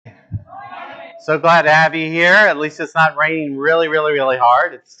So glad to have you here. At least it's not raining really, really, really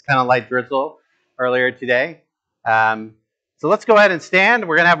hard. It's kind of light drizzle earlier today. So let's go ahead and stand.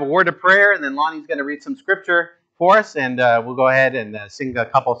 We're going to have a word of prayer, and then Lonnie's going to read some scripture for us, and we'll go ahead and sing a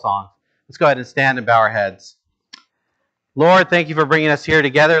couple songs. Let's go ahead and stand and bow our heads. Lord, thank you for bringing us here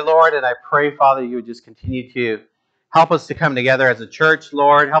together, Lord, and I pray, Father, you would just continue to help us to come together as a church,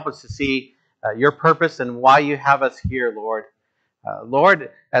 Lord. Help us to see your purpose and why you have us here, Lord.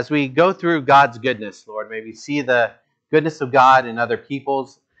 Lord, as we go through God's goodness, Lord, may we see the goodness of God in other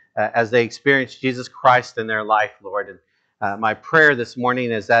people's as they experience Jesus Christ in their life, Lord. And my prayer this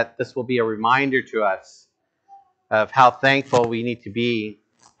morning is that this will be a reminder to us of how thankful we need to be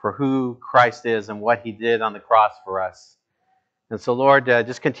for who Christ is and what he did on the cross for us. And so, Lord,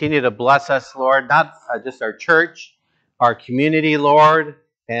 just continue to bless us, Lord, not just our church, our community, Lord,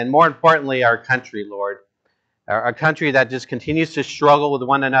 and more importantly, our country, Lord. A country that just continues to struggle with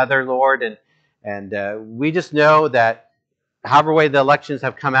one another, Lord, and we just know that however way the elections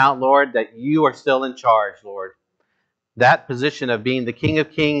have come out, Lord, that you are still in charge, Lord. That position of being the King of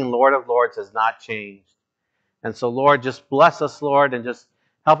Kings and Lord of Lords has not changed. And so, Lord, just bless us, Lord, and just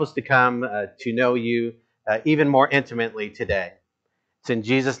help us to come to know you even more intimately today. It's in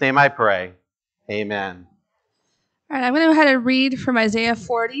Jesus' name I pray. Amen. All right, I'm going to go ahead and read from Isaiah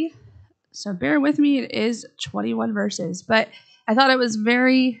 40. So bear with me, it is 21 verses. But I thought it was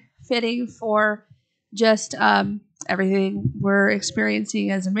very fitting for just everything we're experiencing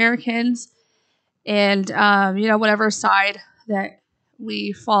as Americans and, whatever side that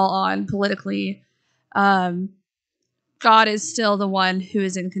we fall on politically. God is still the one who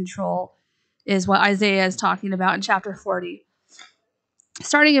is in control, is what Isaiah is talking about in chapter 40.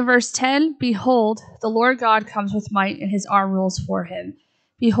 Starting in verse 10, behold, the Lord God comes with might, and his arm rules for him.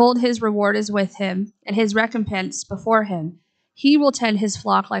 Behold, his reward is with him, and his recompense before him. He will tend his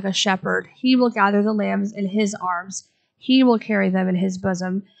flock like a shepherd. He will gather the lambs in his arms. He will carry them in his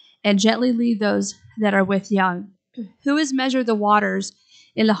bosom, and gently lead those that are with young. Who has measured the waters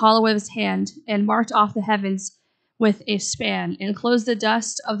in the hollow of his hand, and marked off the heavens with a span, and closed the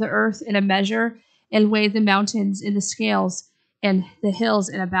dust of the earth in a measure, and weighed the mountains in the scales, and the hills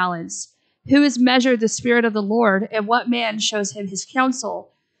in a balance? Who has measured the Spirit of the Lord, and what man shows him his counsel?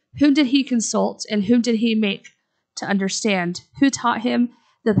 Whom did he consult, and whom did he make to understand? Who taught him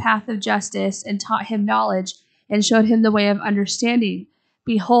the path of justice, and taught him knowledge, and showed him the way of understanding?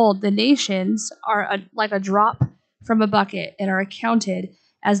 Behold, the nations are like a drop from a bucket, and are accounted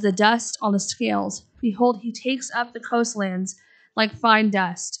as the dust on the scales. Behold, he takes up the coastlands like fine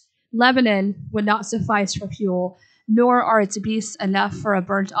dust. Lebanon would not suffice for fuel, nor are its beasts enough for a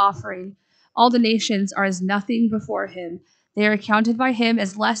burnt offering. All the nations are as nothing before him. They are accounted by him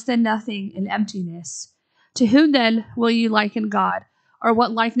as less than nothing in emptiness. To whom then will you liken God, or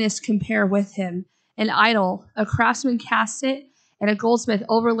what likeness compare with him? An idol, a craftsman casts it, and a goldsmith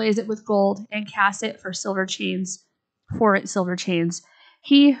overlays it with gold, and casts it for silver chains.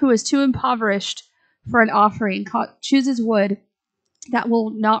 He who is too impoverished for an offering chooses wood that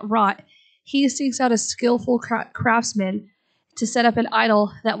will not rot. He seeks out a skillful craftsman to set up an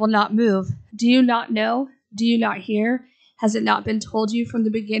idol that will not move. Do you not know? Do you not hear? Has it not been told you from the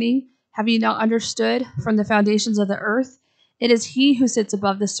beginning? Have you not understood from the foundations of the earth? It is he who sits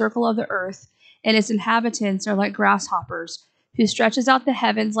above the circle of the earth, and its inhabitants are like grasshoppers, who stretches out the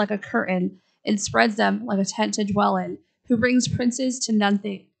heavens like a curtain, and spreads them like a tent to dwell in, who brings princes to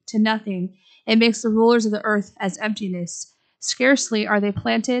nothing, and makes the rulers of the earth as emptiness. Scarcely are they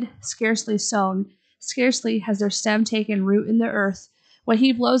planted, scarcely sown, scarcely has their stem taken root in the earth, when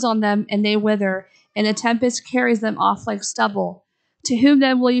he blows on them, and they wither, and the tempest carries them off like stubble. To whom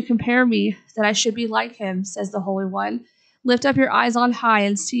then will you compare me, that I should be like him, says the Holy One? Lift up your eyes on high,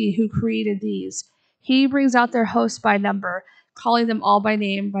 and see who created these. He brings out their hosts by number, calling them all by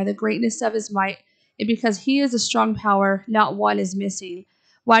name, by the greatness of his might, and because he is a strong power, not one is missing.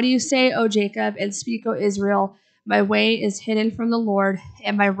 Why do you say, O Jacob, and speak, O Israel, my way is hidden from the Lord,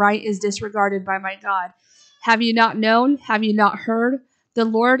 and my right is disregarded by my God? Have you not known? Have you not heard? The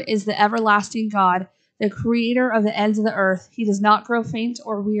Lord is the everlasting God, the creator of the ends of the earth. He does not grow faint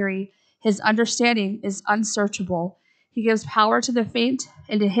or weary. His understanding is unsearchable. He gives power to the faint,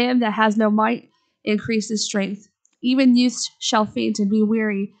 and to him that has no might increases strength. Even youths shall faint and be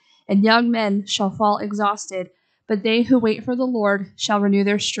weary, and young men shall fall exhausted. But they who wait for the Lord shall renew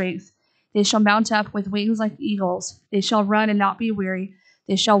their strength. They shall mount up with wings like eagles. They shall run and not be weary.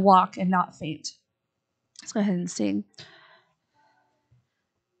 They shall walk and not faint. Let's go ahead and sing.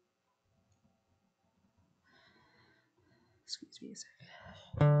 Excuse me a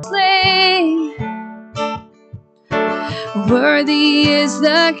second. Sing Worthy is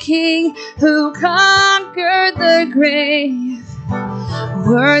the King who conquered the grave.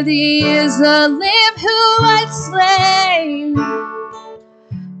 Worthy is the Lamb who was slain.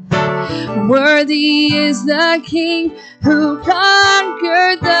 Worthy is the King who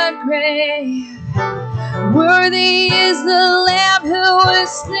conquered the grave. Worthy is the Lamb who was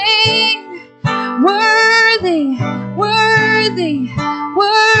slain. Worthy, worthy,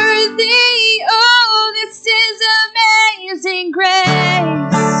 worthy. Oh, this is amazing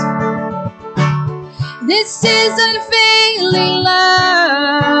grace. This is unfailing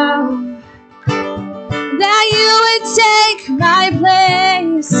love, that you would take my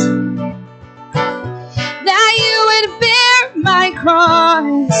place, that you would bear my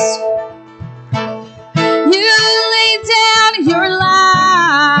cross. You laid down your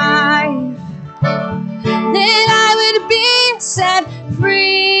life, that I would be set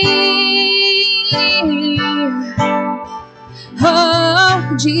free.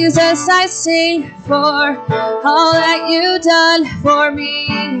 Oh, Jesus, I sing for all that you've done for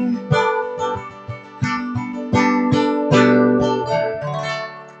me.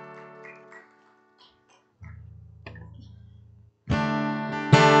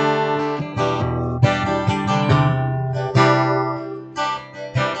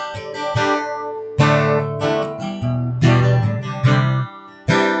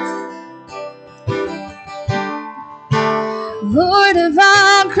 Lord of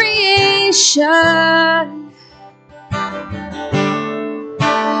all creation,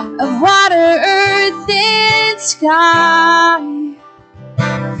 of water, earth, and sky,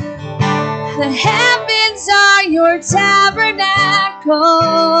 the heavens are your tabernacle.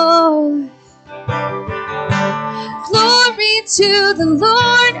 Glory to the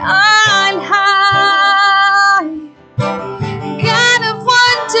Lord on high, God of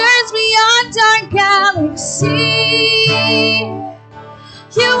wonders beyond our galaxy.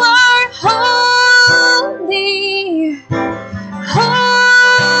 You are holy,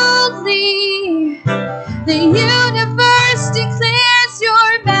 holy. The universe declares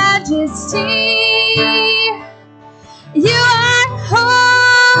your majesty. You are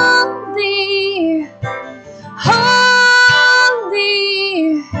holy,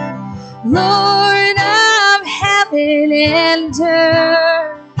 holy, Lord of heaven and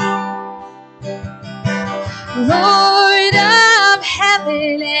earth. Lord of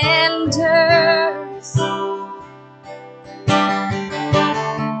heaven and earth.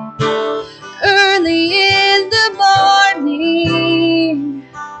 Early in the morning,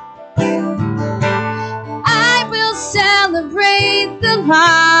 I will celebrate the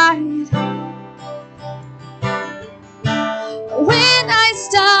light. When I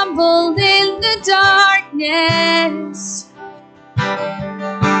stumbled in the darkness,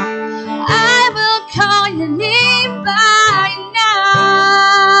 I will call your name by night.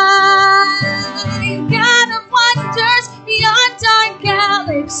 God of wonders beyond our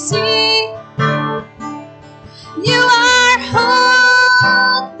galaxy, you are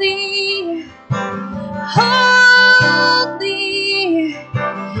holy, holy.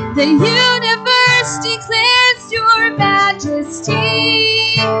 The universe declares your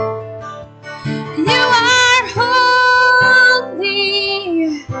majesty. You are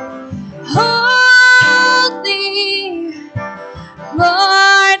holy, holy,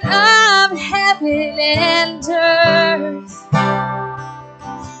 Lord of heaven and earth.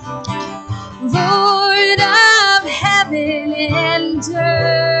 Lord of heaven and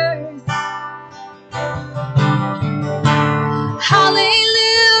earth.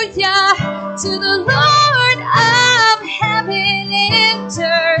 Hallelujah to the Lord of heaven and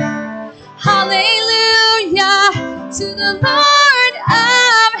earth. Hallelujah to the Lord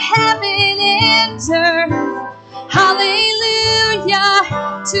of heaven and earth. Hallelujah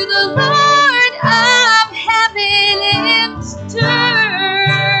to the Lord of heaven and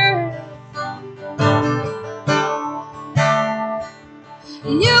earth.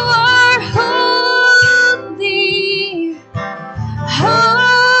 You are holy,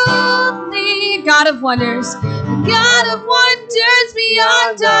 holy, God of wonders, God of wonders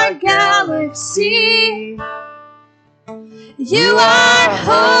beyond our galaxy. You are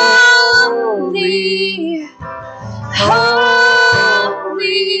holy,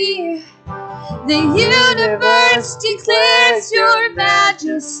 holy. The universe declares your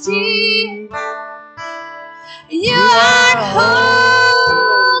majesty. You are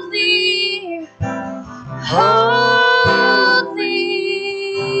holy, holy.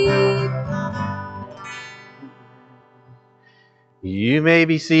 You may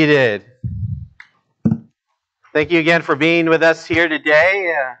be seated. Thank you again for being with us here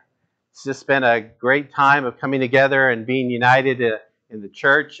today. It's just been a great time of coming together and being united in the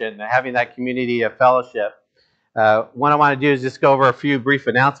church and having that community of fellowship. What I want to do is just go over a few brief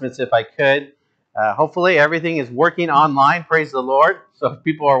announcements if I could. Hopefully everything is working online, praise the Lord. So if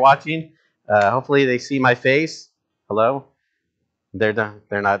people are watching, hopefully they see my face. Hello? They're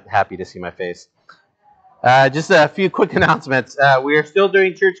not happy to see my face. Just a few quick announcements. We are still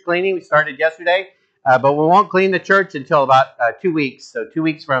doing church cleaning. We started yesterday, but we won't clean the church until about 2 weeks. So 2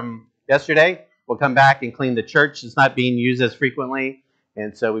 weeks from yesterday, we'll come back and clean the church. It's not being used as frequently,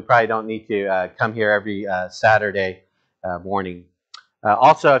 and so we probably don't need to come here every Saturday morning.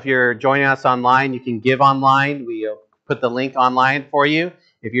 Also, if you're joining us online, you can give online. We put the link online for you.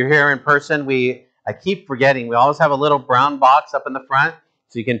 If you're here in person, I keep forgetting, we always have a little brown box up in the front,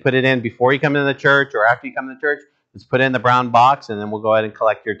 so you can put it in before you come into the church or after you come to the church. Just put it in the brown box, and then we'll go ahead and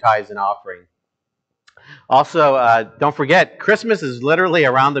collect your tithes and offering. Also, don't forget, Christmas is literally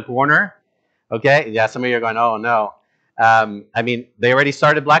around the corner. Okay? Yeah, some of you are going, oh, no. I mean, they already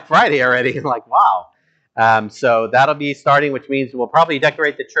started Black Friday already. Like, wow. So that'll be starting, which means we'll probably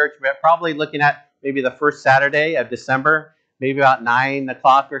decorate the church. We're probably looking at maybe the first Saturday of December, maybe about 9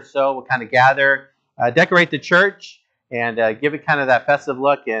 o'clock or so. We'll kind of gather, decorate the church, and give it kind of that festive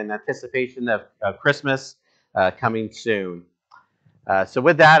look in anticipation of Christmas coming soon. So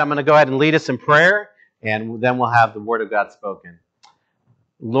with that, I'm going to go ahead and lead us in prayer, and then we'll have the Word of God spoken.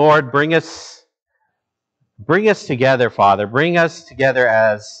 Lord, bring us together, Father. Bring us together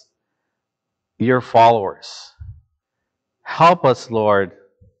as your followers. Help us, Lord,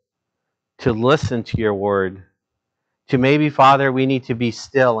 to listen to your word. To maybe, Father, we need to be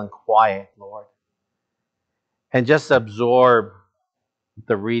still and quiet, Lord, and just absorb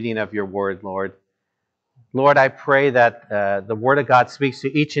the reading of your word, Lord. Lord, I pray that the word of God speaks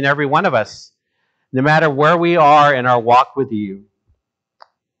to each and every one of us, no matter where we are in our walk with you.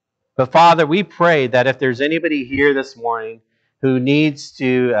 But Father, we pray that if there's anybody here this morning who needs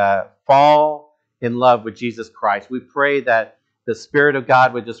to fall in love with Jesus Christ, we pray that the Spirit of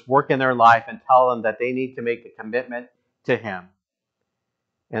God would just work in their life and tell them that they need to make a commitment to Him.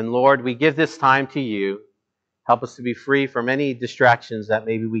 And Lord, we give this time to you. Help us to be free from any distractions that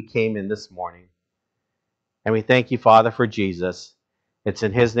maybe we came in this morning. And we thank you, Father, for Jesus. It's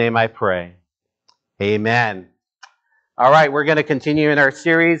in His name I pray. Amen. All right, we're going to continue in our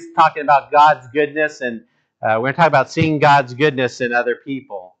series talking about God's goodness, and we're going to talk about seeing God's goodness in other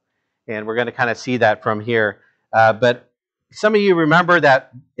people. And we're going to kind of see that from here. But some of you remember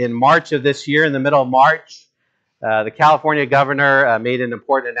that in March of this year, in the middle of March, the California governor made an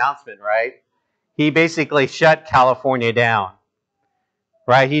important announcement, right? He basically shut California down,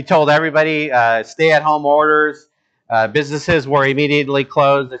 right? He told everybody stay-at-home orders. Businesses were immediately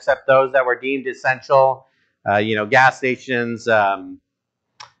closed except those that were deemed essential. Gas stations,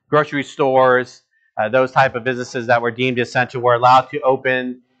 grocery stores, those type of businesses that were deemed essential were allowed to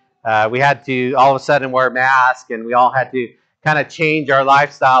open. We had to all of a sudden wear masks, and we all had to kind of change our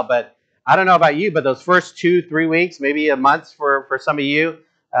lifestyle. But I don't know about you, but those first 2-3 weeks, maybe a month for some of you,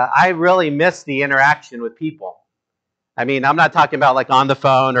 I really missed the interaction with people. I mean, I'm not talking about like on the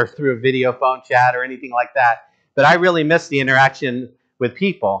phone or through a video phone chat or anything like that, but I really missed the interaction with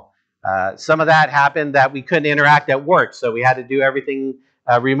people. Some of that happened that we couldn't interact at work, so we had to do everything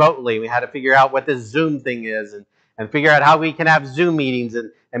remotely. We had to figure out what this Zoom thing is and figure out how we can have Zoom meetings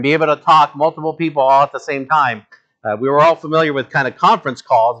and be able to talk multiple people all at the same time. We were all familiar with kind of conference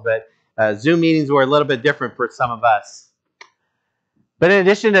calls, but Zoom meetings were a little bit different for some of us. But in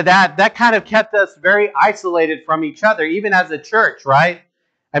addition to that, that kind of kept us very isolated from each other, even as a church, right?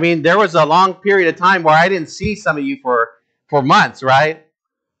 I mean, there was a long period of time where I didn't see some of you for months, right?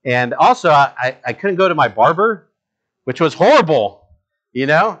 And also, I couldn't go to my barber, which was horrible,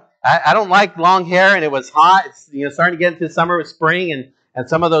 I don't like long hair, and it was hot. It's starting to get into summer with spring and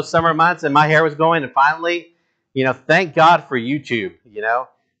some of those summer months, and my hair was going, and finally, thank God for YouTube,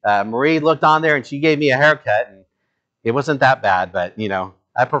 Marie looked on there, and she gave me a haircut, and it wasn't that bad, but,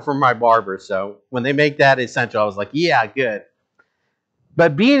 I prefer my barber, so when they make that essential, I was like, yeah, good.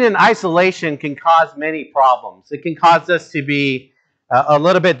 But being in isolation can cause many problems. It can cause us to be a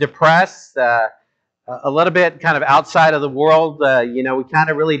little bit depressed, a little bit kind of outside of the world. We kind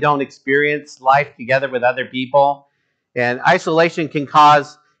of really don't experience life together with other people. And isolation can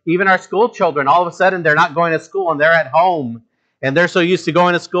cause even our school children, all of a sudden they're not going to school and they're at home. And they're so used to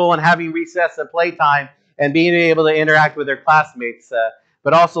going to school and having recess and playtime and being able to interact with their classmates.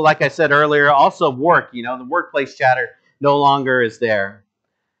 But also, like I said earlier, also work. The workplace chatter no longer is there.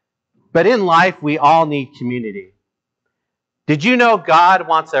 But in life, we all need community. Did you know God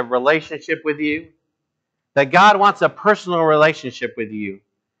wants a relationship with you? That God wants a personal relationship with you.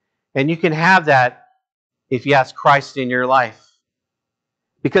 And you can have that if you ask Christ in your life.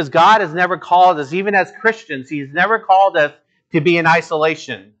 Because God has never called us, even as Christians, He's never called us to be in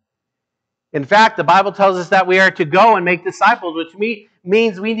isolation. In fact, the Bible tells us that we are to go and make disciples, which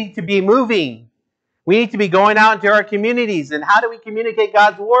means we need to be moving. We need to be going out into our communities. And how do we communicate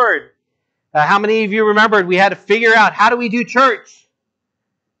God's Word? How many of you remembered we had to figure out, how do we do church?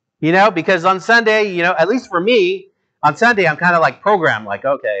 Because on Sunday, at least for me, on Sunday, I'm kind of like programmed, like,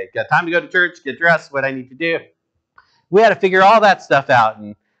 okay, got time to go to church, get dressed, what I need to do. We had to figure all that stuff out.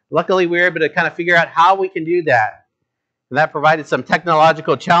 And luckily, we were able to kind of figure out how we can do that. And that provided some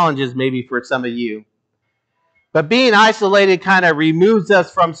technological challenges maybe for some of you. But being isolated kind of removes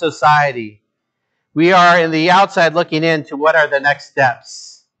us from society. We are in the outside looking in to what are the next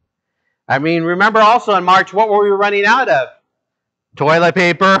steps. I mean, remember also in March, what were we running out of? Toilet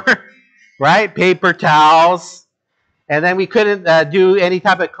paper, right? Paper towels. And then we couldn't do any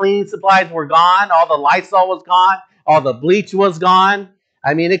type of cleaning supplies were gone. All the Lysol was gone. All the bleach was gone.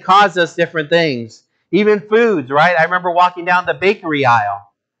 I mean, it caused us different things. Even foods, right? I remember walking down the bakery aisle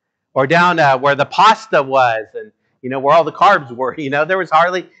or down where the pasta was and, where all the carbs were. There was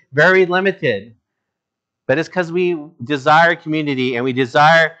very limited. But it's because we desire community and we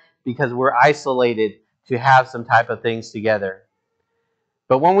desire, because we're isolated, to have some type of things together.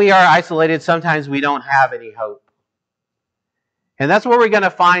 But when we are isolated, sometimes we don't have any hope. And that's where we're going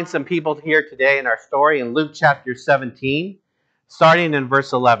to find some people here today in our story in Luke chapter 17, starting in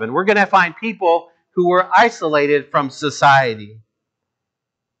verse 11. We're going to find people who were isolated from society.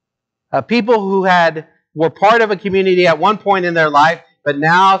 People who were part of a community at one point in their life, but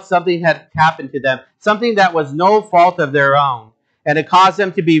now something had happened to them, something that was no fault of their own. And it caused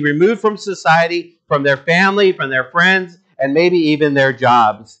them to be removed from society, from their family, from their friends, and maybe even their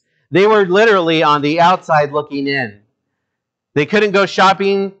jobs. They were literally on the outside looking in. They couldn't go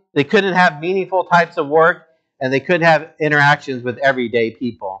shopping, they couldn't have meaningful types of work, and they couldn't have interactions with everyday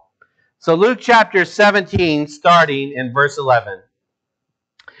people. So Luke chapter 17, starting in verse 11.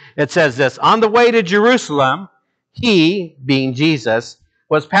 It says this: On the way to Jerusalem, He, being Jesus,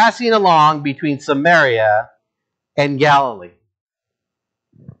 was passing along between Samaria and Galilee.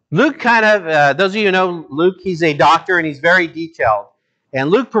 Luke those of you who know Luke, he's a doctor and he's very detailed. And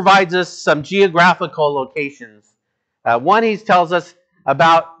Luke provides us some geographical locations. One, he tells us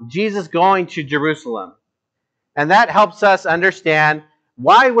about Jesus going to Jerusalem. And that helps us understand,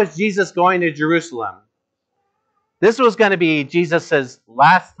 why was Jesus going to Jerusalem? This was going to be Jesus'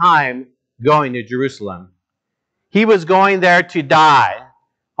 last time going to Jerusalem. He was going there to die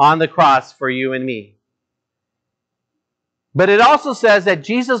on the cross for you and me. But it also says that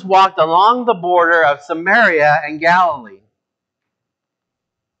Jesus walked along the border of Samaria and Galilee.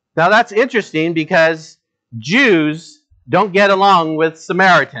 Now that's interesting because Jews don't get along with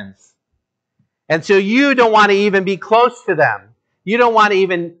Samaritans. And so you don't want to even be close to them. You don't want to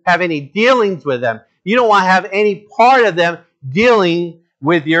even have any dealings with them. You don't want to have any part of them dealing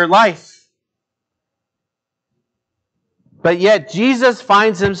with your life. But yet Jesus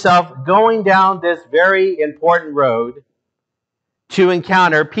finds himself going down this very important road to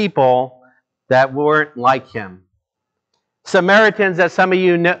encounter people that weren't like him. Samaritans, as some of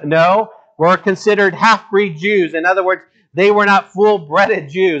you know, were considered half-breed Jews. In other words, they were not full-blooded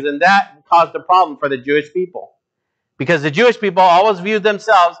Jews, and that caused a problem for the Jewish people. Because the Jewish people always viewed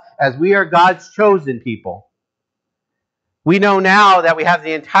themselves as, we are God's chosen people. We know now that we have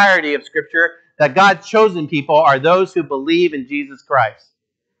the entirety of Scripture that God's chosen people are those who believe in Jesus Christ.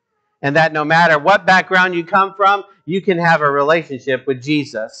 And that no matter what background you come from, you can have a relationship with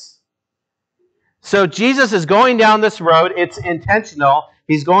Jesus. So Jesus is going down this road. It's intentional.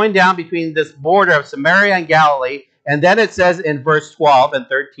 He's going down between this border of Samaria and Galilee. And then it says in verse 12 and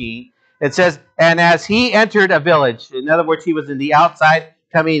 13, it says, and as he entered a village, in other words, he was in the outside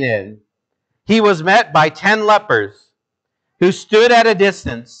coming in, he was met by 10 lepers who stood at a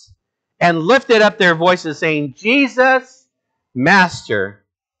distance and lifted up their voices saying, Jesus, Master,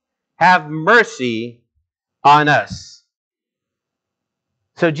 have mercy on us.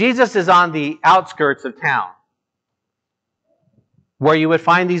 So Jesus is on the outskirts of town, where you would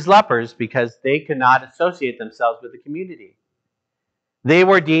find these lepers because they could not associate themselves with the community. They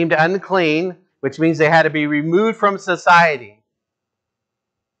were deemed unclean, which means they had to be removed from society.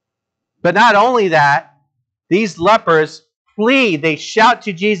 But not only that, these lepers flee. They shout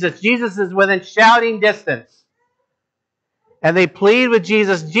to Jesus. Jesus is within shouting distance. And they plead with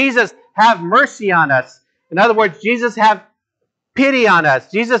Jesus, Jesus, have mercy on us. In other words, Jesus, have pity on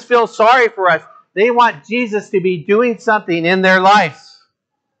us. Jesus feels sorry for us. They want Jesus to be doing something in their life.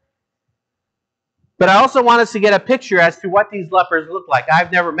 But I also want us to get a picture as to what these lepers look like.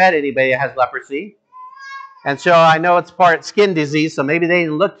 I've never met anybody that has leprosy. And so I know it's part skin disease, so maybe they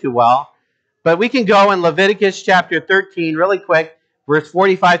didn't look too well. But we can go in Leviticus chapter 13 really quick, verse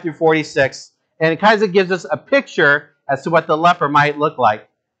 45 through 46. And it kind of gives us a picture as to what the leper might look like.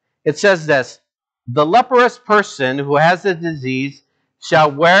 It says this, "The leprous person who has the disease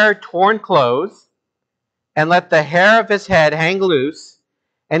shall wear torn clothes, and let the hair of his head hang loose,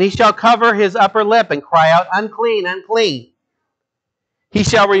 and he shall cover his upper lip and cry out, 'Unclean, unclean.' He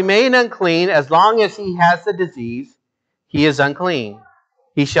shall remain unclean as long as he has the disease. He is unclean.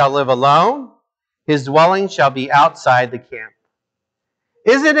 He shall live alone. His dwelling shall be outside the camp."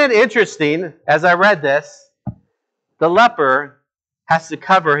 Isn't it interesting, as I read this, the leper has to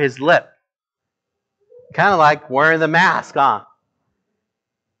cover his lip. Kind of like wearing the mask, huh?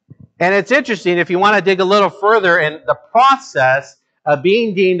 And it's interesting, if you want to dig a little further in the process of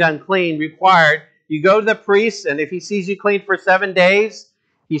being deemed unclean required, you go to the priest, and if he sees you clean for 7 days,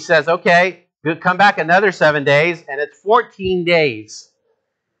 he says, okay, you'll come back another 7 days, and it's 14 days.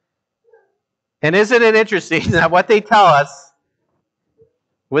 And isn't it interesting that what they tell us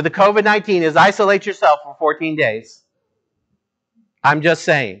with the COVID-19 is isolate yourself for 14 days? I'm just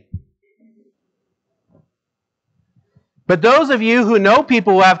saying. But those of you who know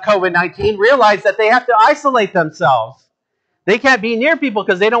people who have COVID-19 realize that they have to isolate themselves. They can't be near people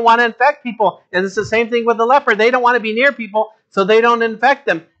because they don't want to infect people. And it's the same thing with the leper. They don't want to be near people, so they don't infect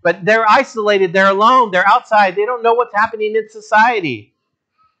them. But they're isolated, they're alone, they're outside. They don't know what's happening in society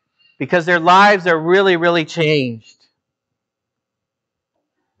because their lives are really, really changed.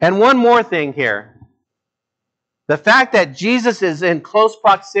 And one more thing here. The fact that Jesus is in close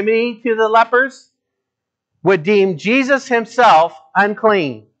proximity to the lepers would deem Jesus himself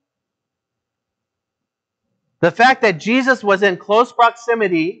unclean. The fact that Jesus was in close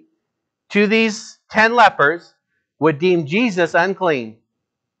proximity to these 10 lepers would deem Jesus unclean.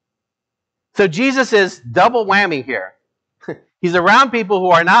 So Jesus is double whammy here. He's around people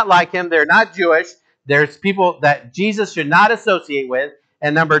who are not like him. They're not Jewish. There's people that Jesus should not associate with.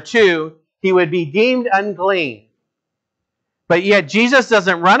 And number 2, he would be deemed unclean. But yet Jesus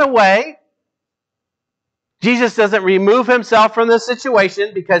doesn't run away. Jesus doesn't remove himself from the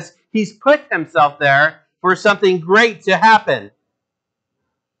situation because he's put himself there for something great to happen.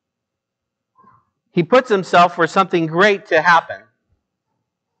 He puts himself for something great to happen.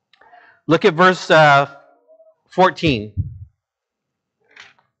 Look at verse 14.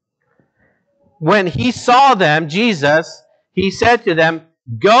 When he saw them, Jesus, he said to them,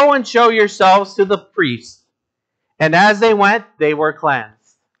 "Go and show yourselves to the priests." And as they went, they were cleansed.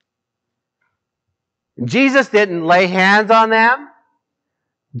 Jesus didn't lay hands on them.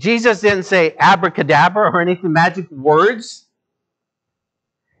 Jesus didn't say abracadabra or anything, magic words.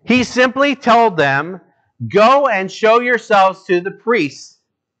 He simply told them, "Go and show yourselves to the priests."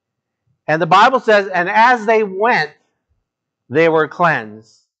 And the Bible says, and as they went, they were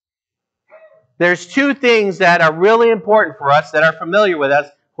cleansed. There's 2 things that are really important for us that are familiar with us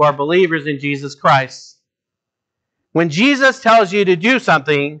who are believers in Jesus Christ. When Jesus tells you to do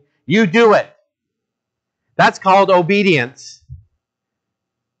something, you do it. That's called obedience.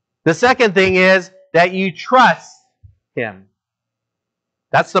 The second thing is that you trust him.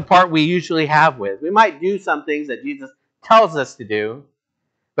 That's the part we usually have with. We might do some things that Jesus tells us to do,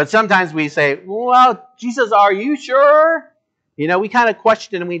 but sometimes we say, well, Jesus, are you sure? We kind of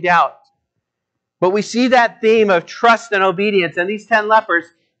question and we doubt. But we see that theme of trust and obedience, and these 10 lepers,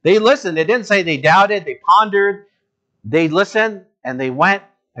 they listened. It didn't say they doubted, they pondered. They listened, and they went,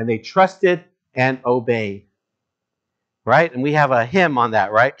 and they trusted and obeyed. Right? And we have a hymn on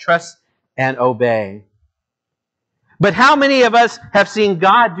that, right? Trust and obey. But how many of us have seen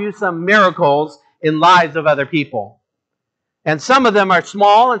God do some miracles in lives of other people? And some of them are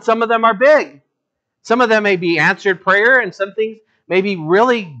small and some of them are big. Some of them may be answered prayer and some things may be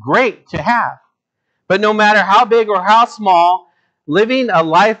really great to have. But no matter how big or how small, living a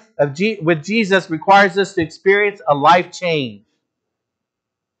life with Jesus requires us to experience a life change.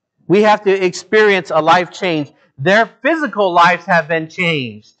 We have to experience a life change. Their physical lives have been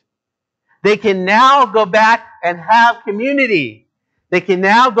changed. They can now go back and have community. They can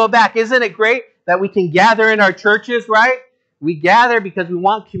now go back. Isn't it great that we can gather in our churches, right? We gather because we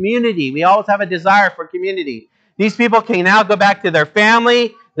want community. We always have a desire for community. These people can now go back to their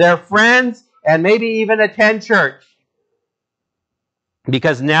family, their friends, and maybe even attend church.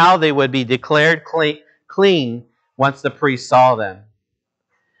 Because now they would be declared clean once the priest saw them.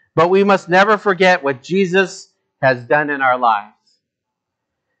 But we must never forget what Jesus has done in our lives.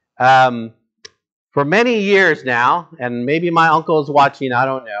 For many years now, and maybe my uncle is watching, I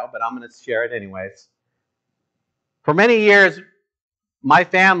don't know, but I'm going to share it anyways. For many years, my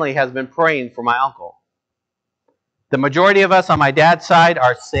family has been praying for my uncle. The majority of us on my dad's side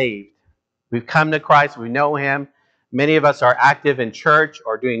are saved. We've come to Christ. We know him. Many of us are active in church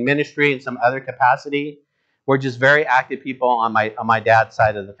or doing ministry in some other capacity. We're just very active people on my dad's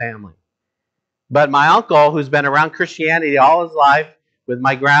side of the family. But my uncle, who's been around Christianity all his life with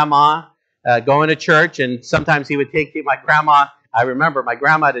my grandma, going to church, and sometimes he would take my grandma, I remember my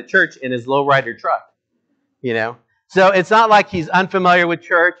grandma to church in his lowrider truck, you know. So it's not like he's unfamiliar with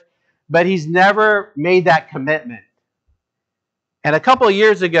church, but he's never made that commitment. And a couple of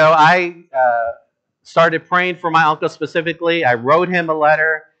years ago, I started praying for my uncle specifically. I wrote him a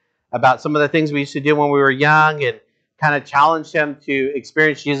letter about some of the things we used to do when we were young and kind of challenged him to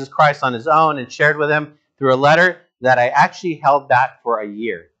experience Jesus Christ on his own and shared with him through a letter that I actually held back for a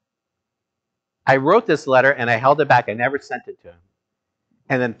year. I wrote this letter and I held it back. I never sent it to him.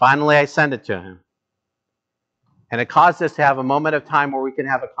 And then finally I sent it to him. And it caused us to have a moment of time where we can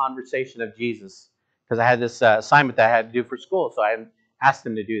have a conversation of Jesus. Because I had this assignment that I had to do for school, so I asked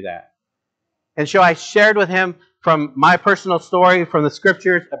him to do that. And so I shared with him from my personal story, from the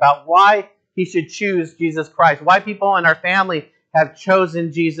scriptures, about why he should choose Jesus Christ, why people in our family have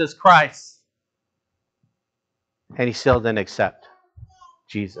chosen Jesus Christ. And he still didn't accept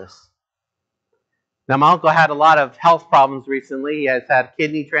Jesus. Now, my uncle had a lot of health problems recently. He has had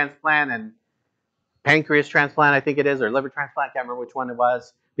kidney transplant and pancreas transplant, I think it is, or liver transplant. I can't remember which one it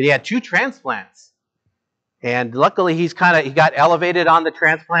was. But he had 2 transplants. And luckily, he got elevated on the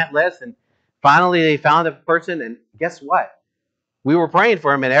transplant list. And finally, they found a person. And guess what? We were praying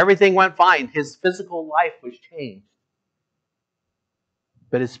for him, and everything went fine. His physical life was changed.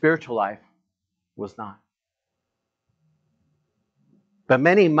 But his spiritual life was not. But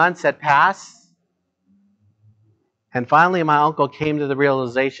many months had passed. And finally, my uncle came to the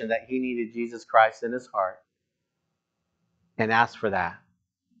realization that he needed Jesus Christ in his heart and asked for that.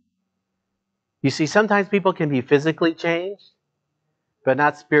 You see, sometimes people can be physically changed, but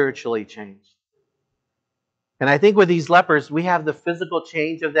not spiritually changed. And I think with these lepers, we have the physical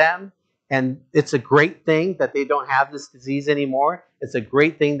change of them, and it's a great thing that they don't have this disease anymore. It's a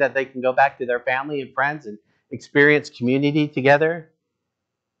great thing that they can go back to their family and friends and experience community together.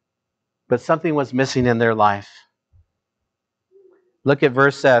 But something was missing in their life. Look at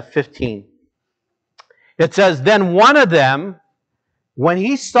verse 15. It says, "Then one of them, when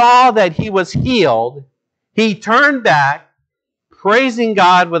he saw that he was healed, he turned back, praising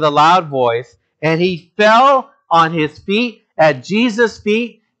God with a loud voice, and he fell on his feet at Jesus'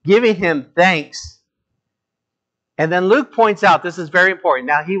 feet, giving him thanks." And then Luke points out, this is very important.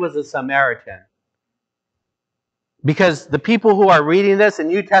 Now, he was a Samaritan. Because the people who are reading this in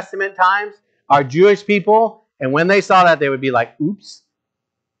New Testament times are Jewish people, and when they saw that, they would be like, oops.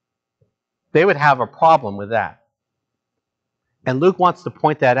 They would have a problem with that. And Luke wants to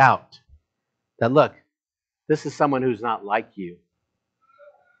point that out. That look, this is someone who's not like you.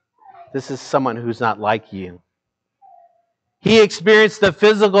 This is someone who's not like you. He experienced the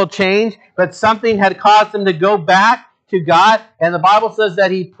physical change, but something had caused him to go back to God. And the Bible says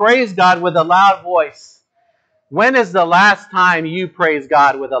that he praised God with a loud voice. When is the last time you praised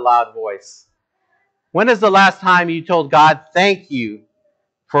God with a loud voice? When is the last time you told God, thank you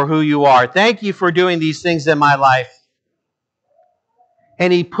for who you are? Thank you for doing these things in my life.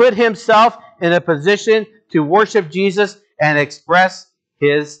 And he put himself in a position to worship Jesus and express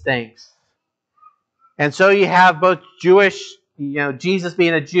his thanks. And so you have both Jewish, Jesus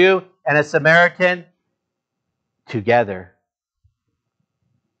being a Jew and a Samaritan together.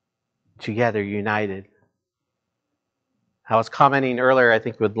 Together, united. I was commenting earlier, I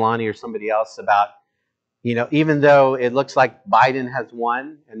think with Lonnie or somebody else, about even though it looks like Biden has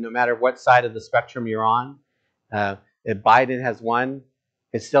won, and no matter what side of the spectrum you're on, if Biden has won,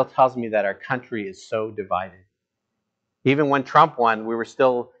 it still tells me that our country is so divided. Even when Trump won,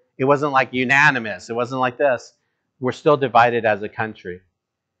 it wasn't like unanimous. It wasn't like this. We're still divided as a country.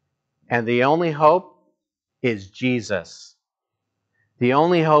 And the only hope is Jesus. The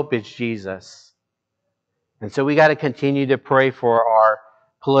only hope is Jesus. And so we got to continue to pray for our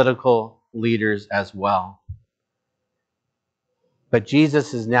political leaders as well. But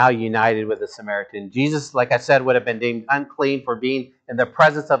Jesus is now united with the Samaritan. Jesus, like I said, would have been deemed unclean for being in the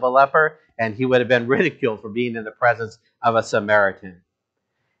presence of a leper, and he would have been ridiculed for being in the presence of a Samaritan.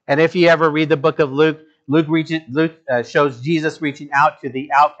 And if you ever read the book of Luke, Luke shows Jesus reaching out to the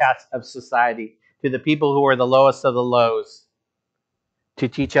outcasts of society, to the people who are the lowest of the lows, to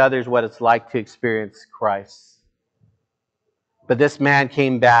teach others what it's like to experience Christ. But this man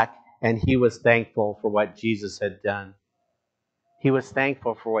came back, and he was thankful for what Jesus had done. He was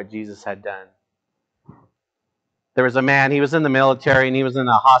thankful for what Jesus had done. There was a man, he was in the military and he was in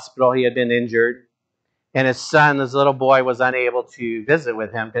a hospital. He had been injured. And his son, this little boy, was unable to visit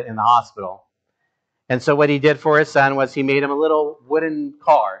with him in the hospital. And so what he did for his son was he made him a little wooden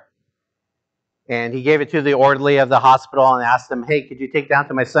car. And he gave it to the orderly of the hospital and asked him, hey, could you take down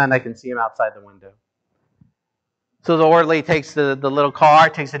to my son? I can see him outside the window. So the orderly takes the little car,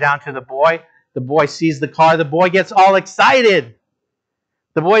 takes it down to the boy. The boy sees the car. The boy gets all excited.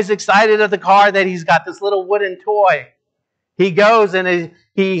 The boy's excited at the car that he's got this little wooden toy. He goes and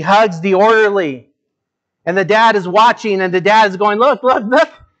he hugs the orderly. And the dad is watching and the dad is going, look, look, look.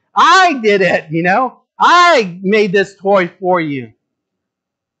 I did it, you know. I made this toy for you.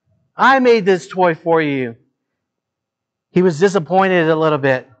 I made this toy for you. He was disappointed a little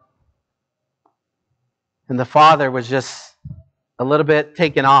bit. And the father was just a little bit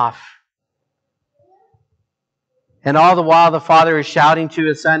taken off. And all the while the father is shouting to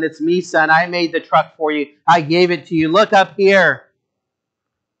his son, it's me, son. I made the truck for you. I gave it to you. Look up here.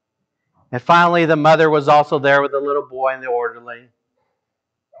 And finally the mother was also there with the little boy and the orderly.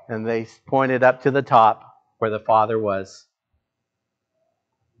 And they pointed up to the top where the father was.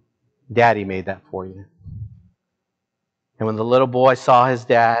 Daddy made that for you. And when the little boy saw his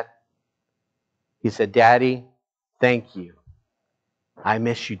dad, he said, Daddy, thank you. I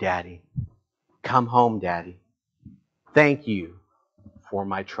miss you, Daddy. Come home, Daddy. Thank you for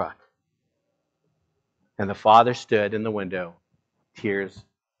my truck. And the father stood in the window, tears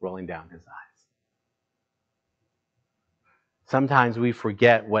rolling down his eyes. Sometimes we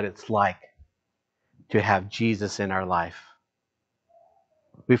forget what it's like to have Jesus in our life.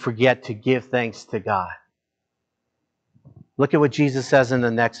 We forget to give thanks to God. Look at what Jesus says in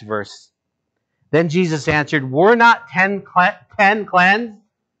the next verse. Then Jesus answered, were not 10 cleansed?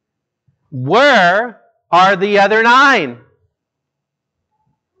 Where are the other 9?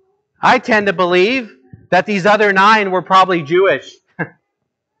 I tend to believe that these other 9 were probably Jewish.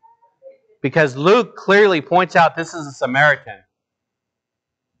 Because Luke clearly points out this is a Samaritan.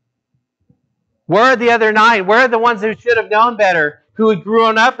 Where are the other 9? Where are the ones who should have known better? Who had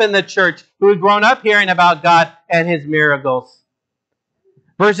grown up in the church? Who had grown up hearing about God and His miracles?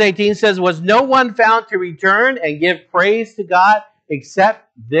 Verse 18 says, was no one found to return and give praise to God except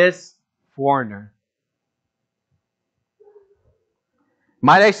this foreigner?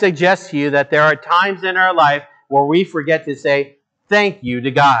 Might I suggest to you that there are times in our life where we forget to say thank you to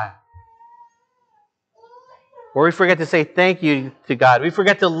God. Where we forget to say thank you to God. We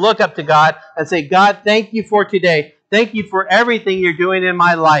forget to look up to God and say, God, thank you for today. Thank you for everything you're doing in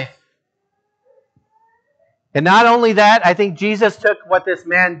my life. And not only that, I think Jesus took what this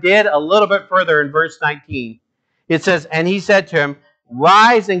man did a little bit further in verse 19. It says, and he said to him,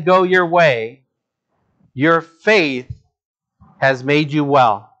 rise and go your way. Your faith has made you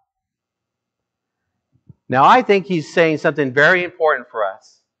well. Now, I think he's saying something very important for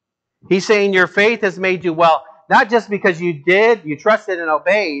us. He's saying your faith has made you well. Not just because you trusted and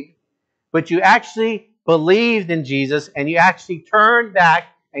obeyed, but you actually believed in Jesus and you actually turned back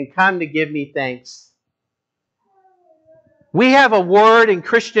and come to give me thanks. We have a word in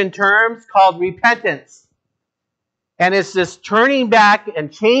Christian terms called repentance. And it's this turning back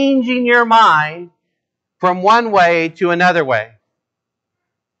and changing your mind from one way to another way.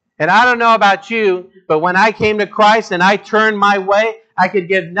 And I don't know about you, but when I came to Christ and I turned my way, I could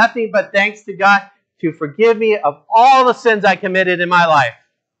give nothing but thanks to God to forgive me of all the sins I committed in my life.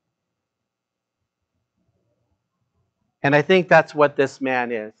 And I think that's what this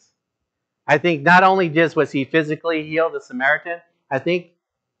man is. I think not only just was he physically healed, the Samaritan, I think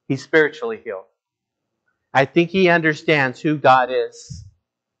he's spiritually healed. I think he understands who God is.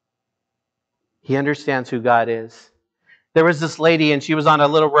 He understands who God is. There was this lady and she was on a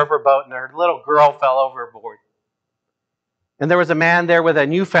little riverboat and her little girl fell overboard. And there was a man there with a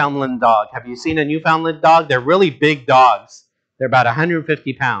Newfoundland dog. Have you seen a Newfoundland dog? They're really big dogs. They're about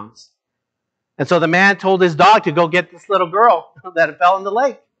 150 pounds. And so the man told his dog to go get this little girl that fell in the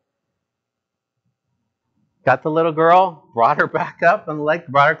lake. Got the little girl, brought her back up on the lake,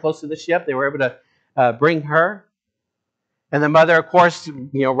 brought her close to the ship. They were able to bring her. And the mother, of course,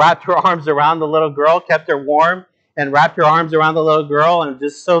 wrapped her arms around the little girl, kept her warm, and wrapped her arms around the little girl, and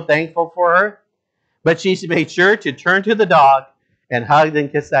just so thankful for her. But she made sure to turn to the dog and hug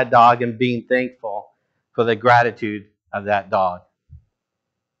and kiss that dog and being thankful for the gratitude of that dog.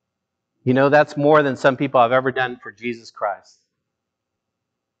 That's more than some people have ever done for Jesus Christ.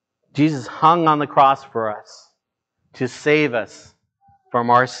 Jesus hung on the cross for us to save us from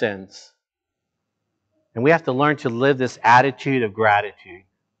our sins. And we have to learn to live this attitude of gratitude.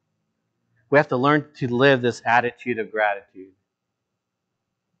 We have to learn to live this attitude of gratitude.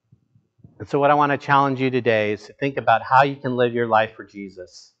 And so what I want to challenge you today is to think about how you can live your life for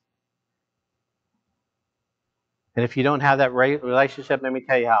Jesus. And if you don't have that relationship, let me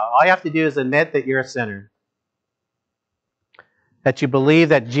tell you how. All you have to do is admit that you're a sinner. That you believe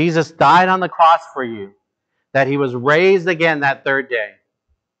that Jesus died on the cross for you. That He was raised again that third day.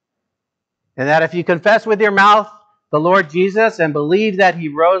 And that if you confess with your mouth the Lord Jesus and believe that He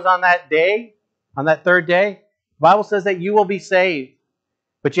rose on that day, on that third day, the Bible says that you will be saved.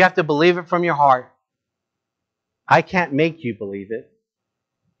 But you have to believe it from your heart. I can't make you believe it.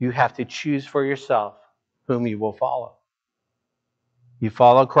 You have to choose for yourself whom you will follow. You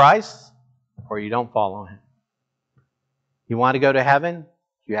follow Christ or you don't follow Him. You want to go to heaven?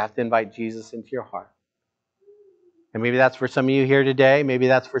 You have to invite Jesus into your heart. And maybe that's for some of you here today. Maybe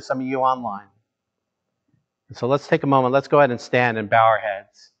that's for some of you online. And so let's take a moment. Let's go ahead and stand and bow our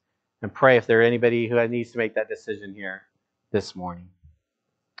heads and pray if there's anybody who needs to make that decision here this morning.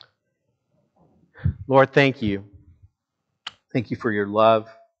 Lord, thank you. Thank you for your love.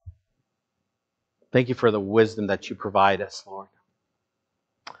 Thank you for the wisdom that you provide us, Lord.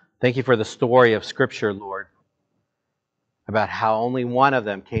 Thank you for the story of Scripture, Lord, about how only one of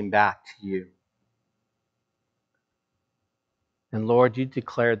them came back to you. And Lord, you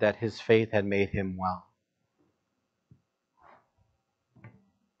declared that his faith had made him well.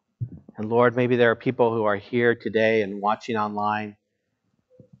 And Lord, maybe there are people who are here today and watching online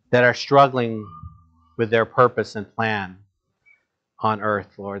that are struggling with their purpose and plan on earth,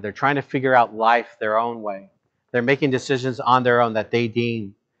 Lord. They're trying to figure out life their own way. They're making decisions on their own that they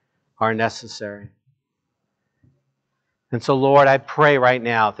deem are necessary. And so, Lord, I pray right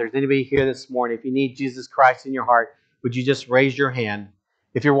now, if there's anybody here this morning, if you need Jesus Christ in your heart, would you just raise your hand?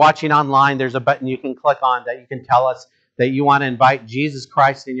 If you're watching online, there's a button you can click on that you can tell us that you want to invite Jesus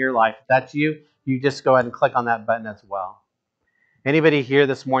Christ in your life. If that's you, you just go ahead and click on that button as well. Anybody here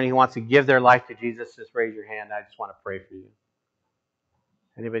this morning who wants to give their life to Jesus, just raise your hand. I just want to pray for you.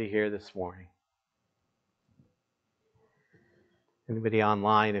 Anybody here this morning? Anybody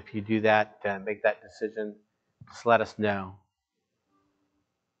online, if you do that, make that decision, just let us know.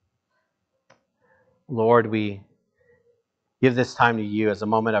 Lord, we give this time to you as a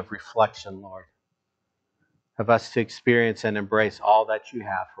moment of reflection, Lord, of us to experience and embrace all that you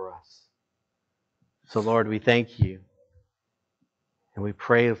have for us. So, Lord, we thank you. And we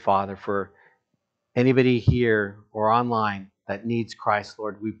pray, Father, for anybody here or online that needs Christ,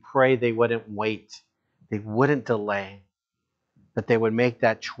 Lord. We pray they wouldn't wait. They wouldn't delay. That they would make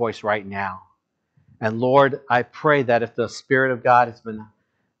that choice right now. And Lord, I pray that if the Spirit of God has been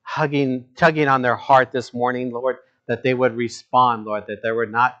tugging on their heart this morning, Lord, that they would respond, Lord, that there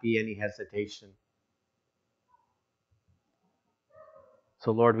would not be any hesitation.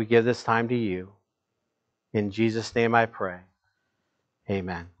 So, Lord, we give this time to you. In Jesus' name I pray.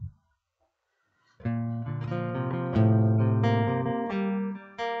 Amen.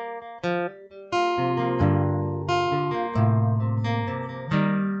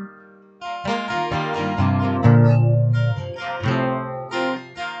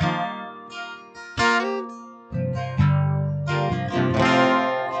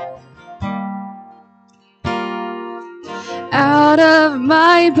 Out of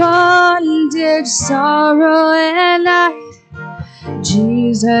my bondage, sorrow, and night,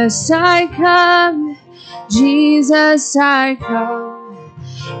 Jesus, I come. Jesus, I come.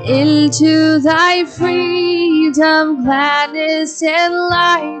 Into thy freedom, gladness, and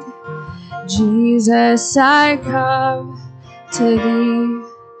light. Jesus, I come to thee.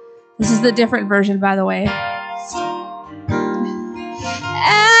 This is the different version, by the way. Out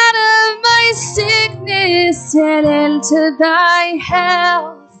of my sickness and into thy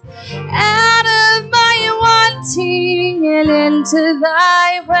health, out of my wanting and into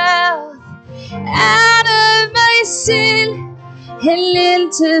thy wealth, out of my sin and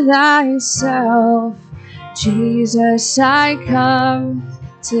into thyself, Jesus, I come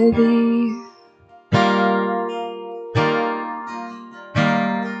to thee.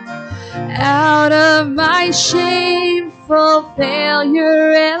 Out of my shameful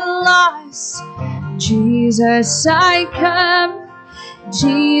failure and loss, Jesus, I come.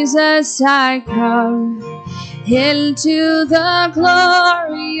 Jesus, I come. Into the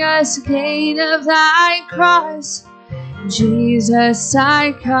glorious gain of thy cross, Jesus,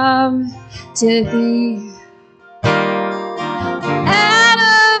 I come to thee. Out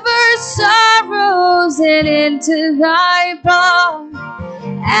of our sorrows and into thy balm,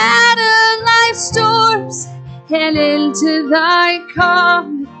 out of life's storms and into thy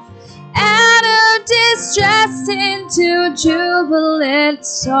calm, out of distress into jubilant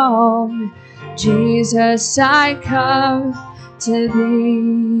song, Jesus, I come to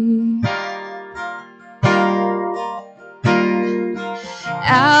thee.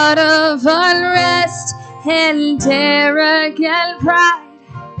 and arrogant pride.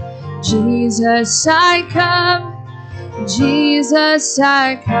 Jesus, I come. Jesus,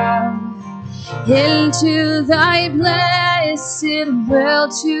 I come into thy blessed will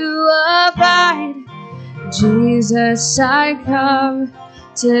to abide. Jesus, I come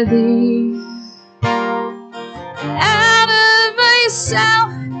to thee. Out of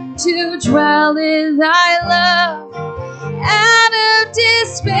myself to dwell in thy love, out of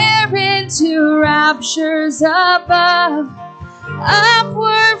despair into raptures above,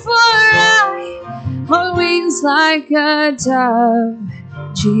 upward for I, on wings like a dove.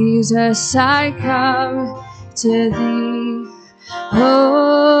 Jesus, I come to thee.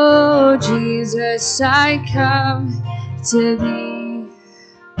 Oh, Jesus, I come to thee.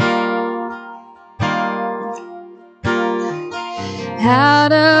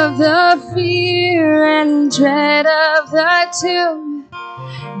 Out of the fear and dread of the tomb,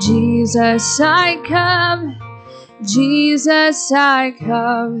 Jesus, I come. Jesus, I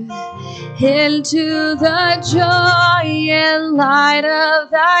come into the joy and light of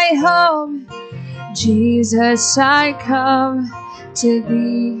thy home. Jesus, I come to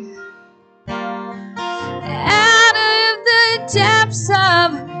thee. Out of the depths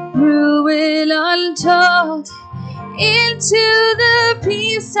of ruin untold, into the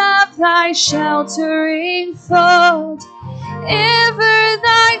peace of thy sheltering fold, ever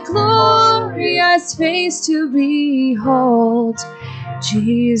thy glorious face to behold.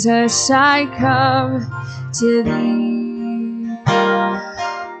 Jesus, I come to thee.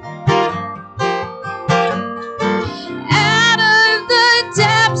 Out of the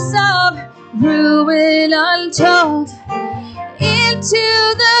depths of ruin untold,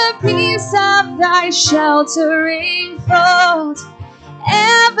 into the peace of thy sheltering fold,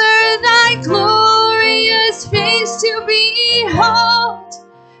 ever thy glorious face to behold.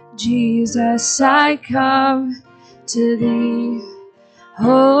 Jesus, I come to thee.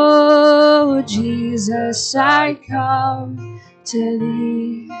 Oh, Jesus, I come to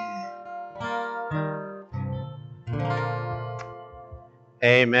thee.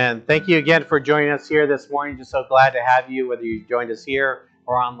 Amen. Thank you again for joining us here this morning. Just so glad to have you, whether you joined us here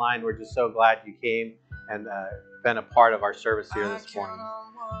or online. We're just so glad you came and been a part of our service here this morning.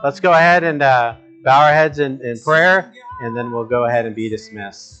 Let's go ahead and bow our heads in prayer, and then we'll go ahead and be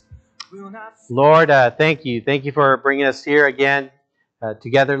dismissed. Lord, thank you. Thank you for bringing us here again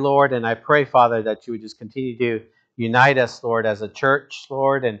together, Lord. And I pray, Father, that you would just continue to unite us, Lord, as a church,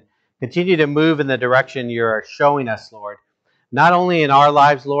 Lord, and continue to move in the direction you're showing us, Lord. Not only in our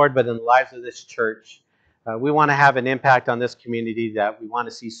lives, Lord, but in the lives of this church. We want to have an impact on this community, that we want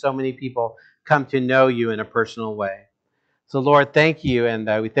to see so many people come to know you in a personal way. So, Lord, thank you,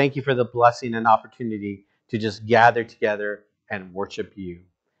 and we thank you for the blessing and opportunity to just gather together and worship you.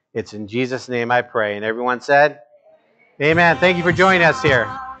 It's in Jesus' name I pray. And everyone said, amen. Thank you for joining us here.